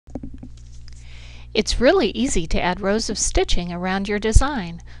It's really easy to add rows of stitching around your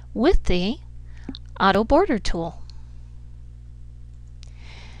design with the Autoborder tool.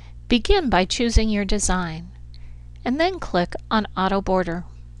 Begin by choosing your design and then click on Autoborder.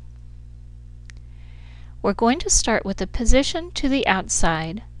 We're going to start with the position to the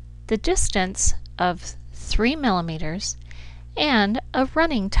outside, the distance of 3 millimeters, and a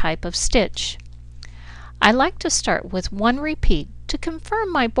running type of stitch. I like to start with 1 repeat to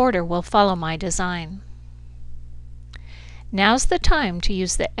confirm my border will follow my design. Now's the time to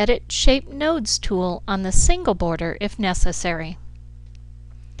use the Edit Shape Nodes tool on the single border if necessary.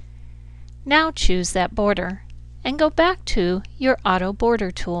 Now choose that border and go back to your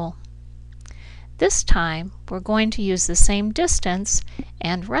Autoborder tool. This time we're going to use the same distance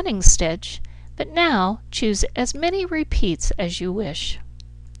and running stitch, but now choose as many repeats as you wish.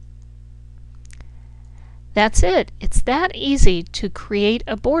 That's it. It's that easy to create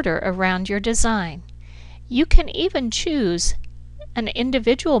a border around your design. You can even choose an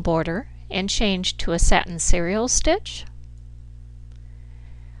individual border and change to a satin serial stitch,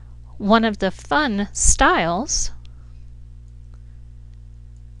 one of the fun styles,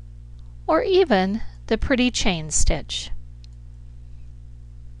 or even the pretty chain stitch.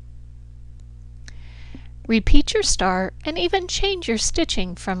 Repeat your star and even change your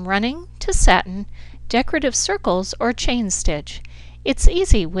stitching from running to satin, decorative circles, or chain stitch. It's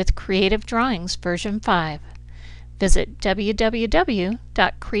easy with Creative Drawings version 5. Visit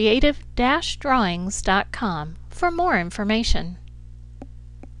www.creative-drawings.com for more information.